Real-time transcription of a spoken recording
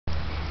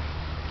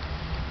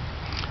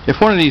If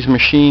one of these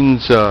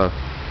machines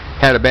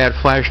had a bad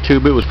flash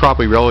tube, it was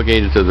probably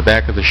relegated to the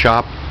back of the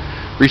shop.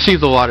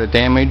 Received a lot of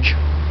damage.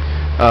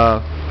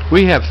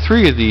 We have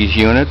 3 of these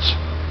units,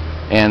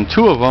 and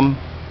 2 of them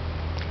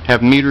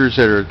have meters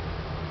that are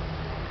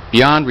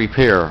beyond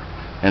repair,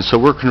 and so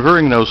we're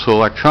converting those to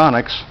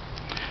electronics.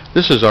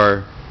 This is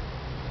our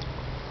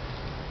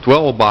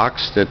dwell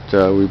box that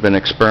we've been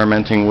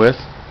experimenting with.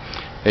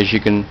 As you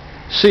can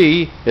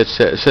see, it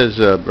says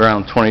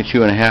around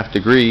 22.5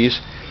 degrees,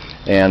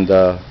 and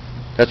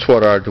that's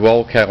what our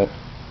dwell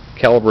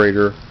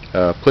calibrator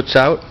puts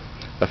out,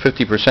 a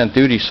 50%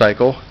 duty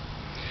cycle.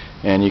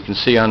 And you can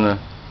see on the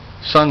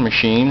SUN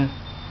machine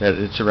that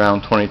it's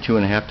around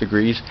 22.5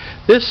 degrees.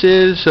 This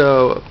is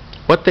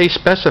what they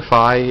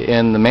specify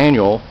in the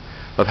manual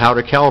of how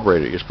to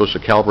calibrate it. You're supposed to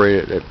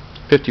calibrate it at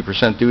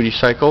 50% duty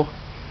cycle.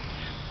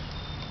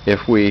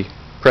 If we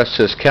press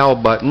this cal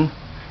button,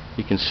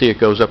 you can see it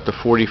goes up to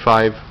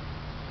 45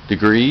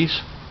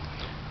 degrees,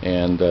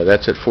 and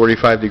that's at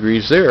 45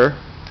 degrees there.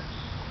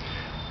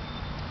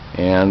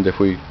 And if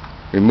we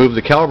remove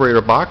the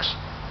calibrator box,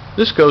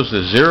 this goes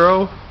to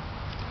 0,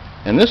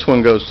 and this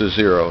one goes to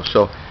 0.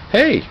 So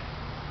hey,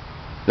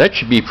 that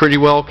should be pretty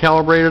well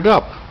calibrated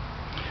up.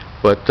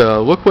 But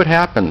look what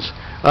happens.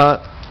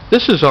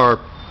 This is our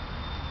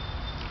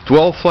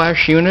dwell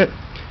flash unit.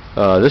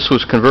 This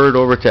was converted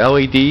over to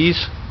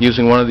LEDs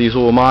using one of these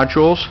little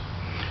modules,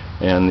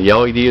 and the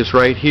LED is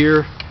right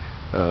here.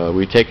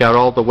 We take out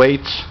all the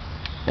weights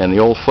and the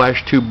old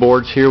flash tube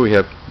boards here. We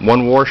have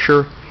 1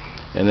 washer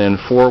and then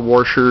 4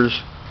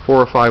 washers, 4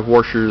 or 5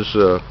 washers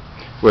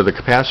where the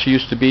capacitor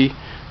used to be.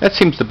 That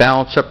seems to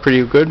balance up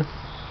pretty good.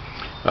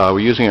 We're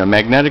using a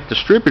magnetic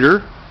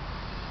distributor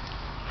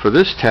for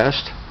this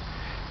test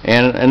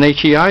and an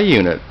HEI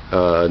unit.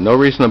 No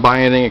reason to buy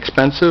anything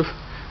expensive.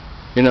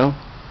 You know,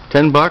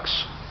 10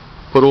 bucks,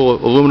 put a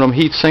little aluminum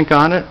heat sink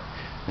on it,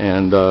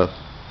 and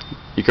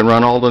you can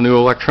run all the new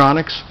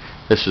electronics.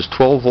 This is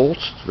 12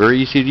 volts, it's very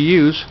easy to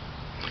use.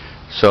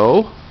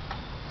 So,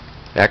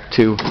 back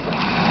to...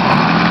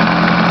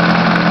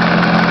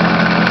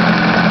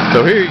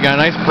 So here you got a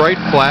nice bright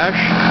flash,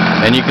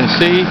 and you can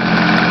see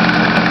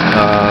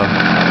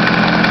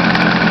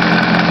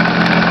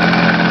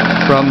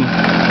from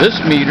this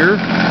meter,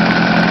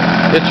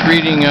 it's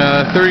reading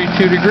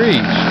 32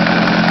 degrees.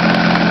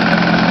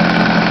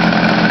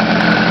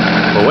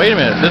 But wait a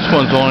minute, this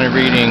one's only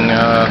reading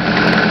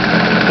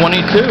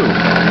 22.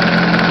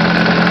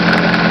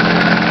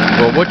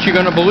 Well, what you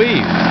gonna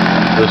believe?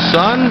 The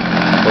SUN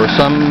or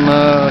something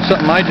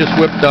I just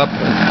whipped up?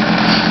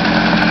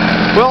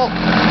 Well,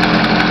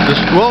 this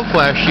dwell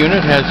flash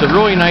unit has a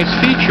really nice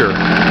feature.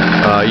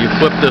 You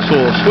flip this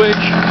little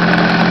switch,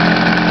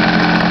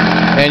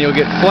 and you'll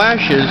get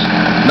flashes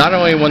not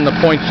only when the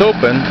point's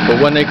open,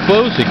 but when they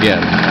close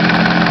again.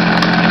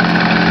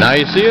 Now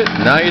you see it,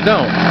 now you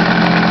don't.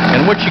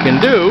 And what you can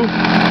do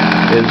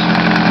is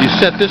you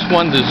set this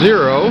one to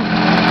 0,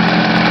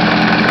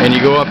 and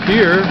you go up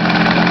here,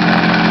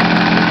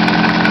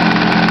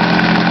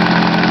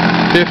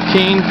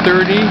 15,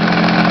 30,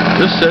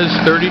 this says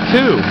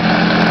 32.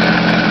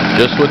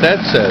 Just what that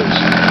says.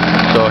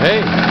 So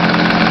hey,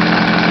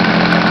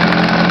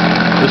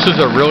 this is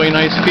a really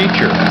nice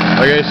feature.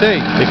 Like I say,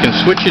 you can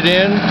switch it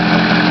in,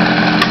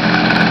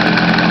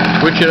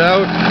 switch it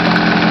out,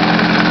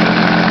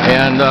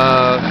 and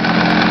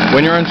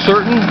when you're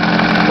uncertain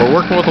or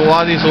working with a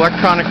lot of these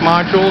electronic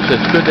modules,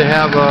 it's good to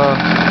have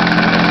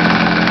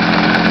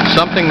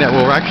something that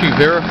will actually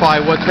verify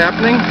what's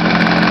happening.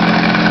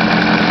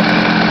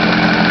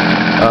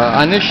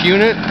 On this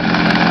unit,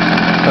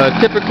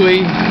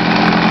 typically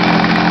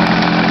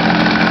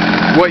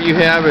what you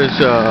have is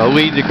a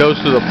lead that goes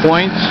to the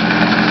points,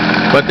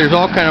 but there's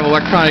all kind of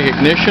electronic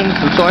ignitions,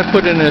 and so I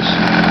put in this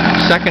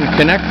second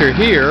connector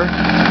here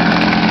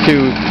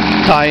to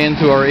tie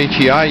into our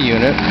HEI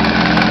unit.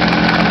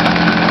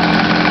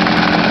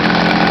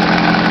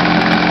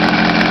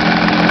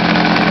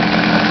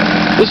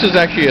 This is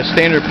actually a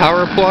standard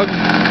power plug.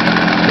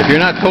 If you're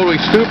not totally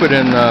stupid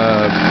and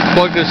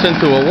plug this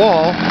into a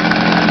wall,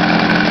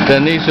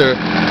 then these are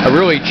a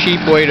really cheap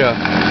way to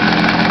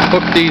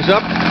hook these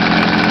up.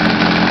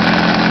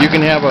 You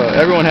can have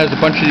everyone has a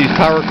bunch of these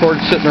power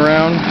cords sitting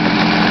around.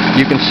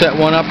 You can set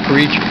one up for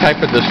each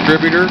type of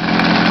distributor,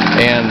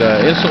 and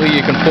instantly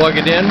you can plug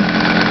it in.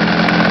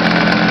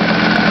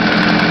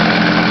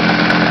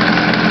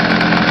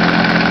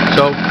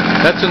 So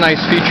that's a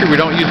nice feature. We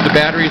don't use the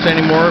batteries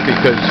anymore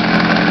because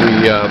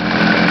we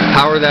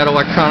power that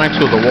electronics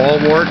with a wall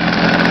wart.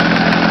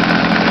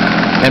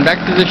 And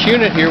back to this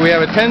unit here, we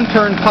have a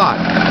 10-turn pot.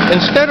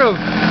 Instead of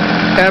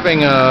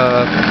having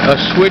a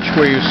switch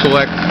where you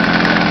select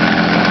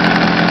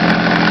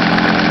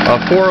a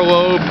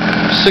 4-lobe,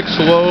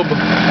 6-lobe,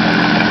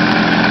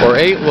 or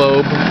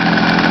 8-lobe,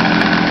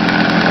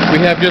 we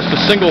have just a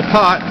single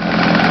pot.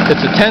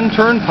 It's a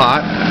 10-turn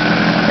pot,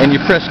 and you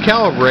press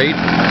calibrate,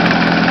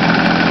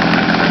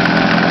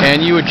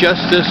 and you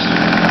adjust this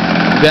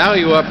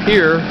value up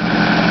here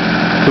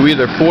to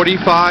either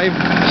 45,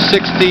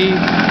 60,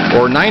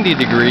 or 90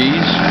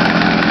 degrees,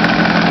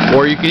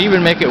 or you can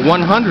even make it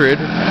 100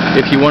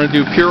 if you want to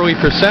do purely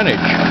percentage.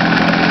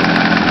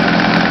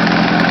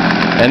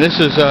 And this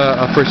is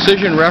a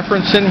precision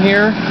reference in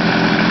here.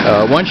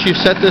 Once you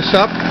set this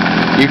up,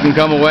 you can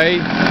come away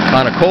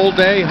on a cold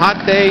day,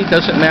 hot day,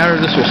 doesn't matter,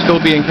 this will still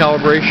be in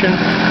calibration.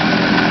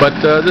 But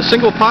the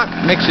single pot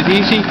makes it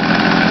easy.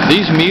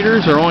 These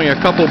meters are only a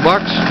couple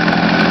bucks.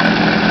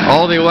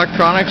 All the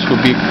electronics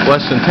would be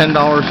less than $10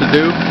 to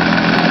do.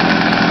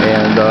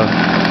 And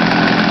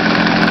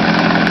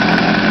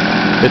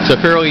it's a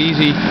fairly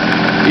easy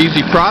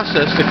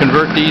process to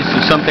convert these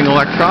to something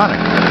electronic.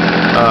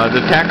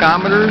 The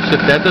tachometers,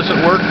 if that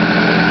doesn't work,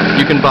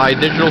 you can buy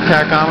digital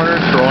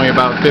tachometers for only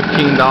about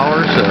 $15.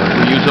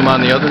 We use them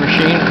on the other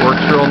machine. It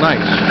works real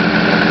nice.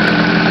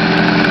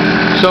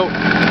 So,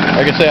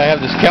 like I say, I have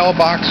this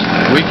box.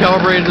 We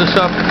calibrated this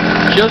up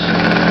just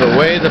the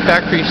way the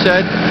factory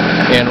said,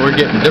 and we're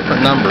getting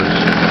different numbers.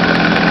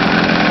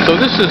 So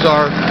this is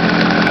our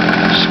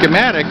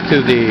schematic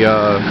to the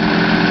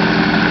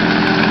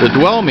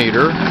dwell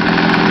meter.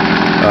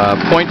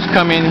 Points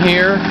come in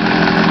here.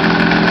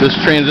 This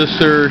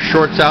transistor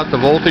shorts out the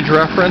voltage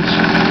reference,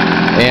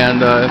 and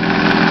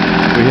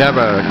we have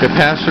a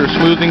capacitor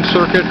smoothing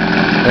circuit,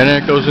 and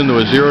then it goes into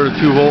a 0 to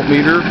 2 volt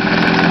meter.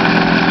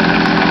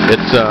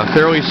 It's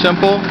fairly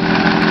simple.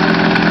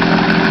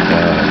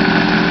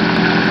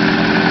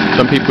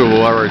 Some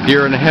people are a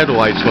deer in the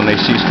headlights when they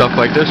see stuff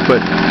like this,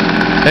 but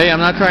hey, I'm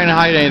not trying to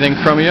hide anything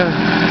from you.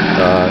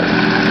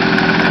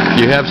 If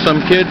you have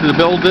some kid to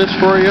build this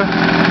for you,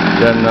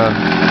 then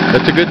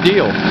that's a good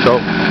deal. So,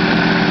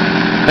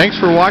 thanks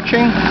for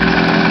watching.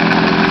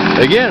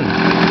 Again,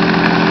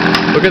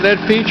 look at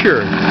that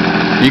feature.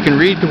 You can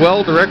read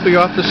dwell directly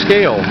off the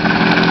scale.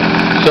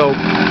 So,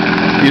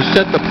 you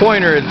set the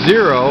pointer at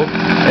 0,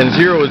 and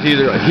 0 is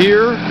either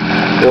here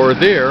or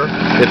there.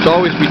 It's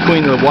always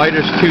between the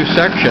widest two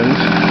sections,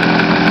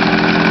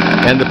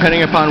 and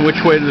depending upon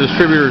which way the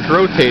distributor is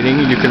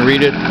rotating, you can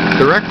read it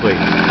directly.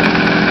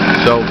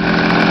 So,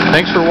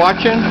 thanks for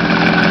watching.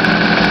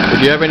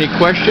 If you have any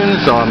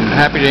questions, I'm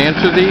happy to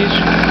answer these.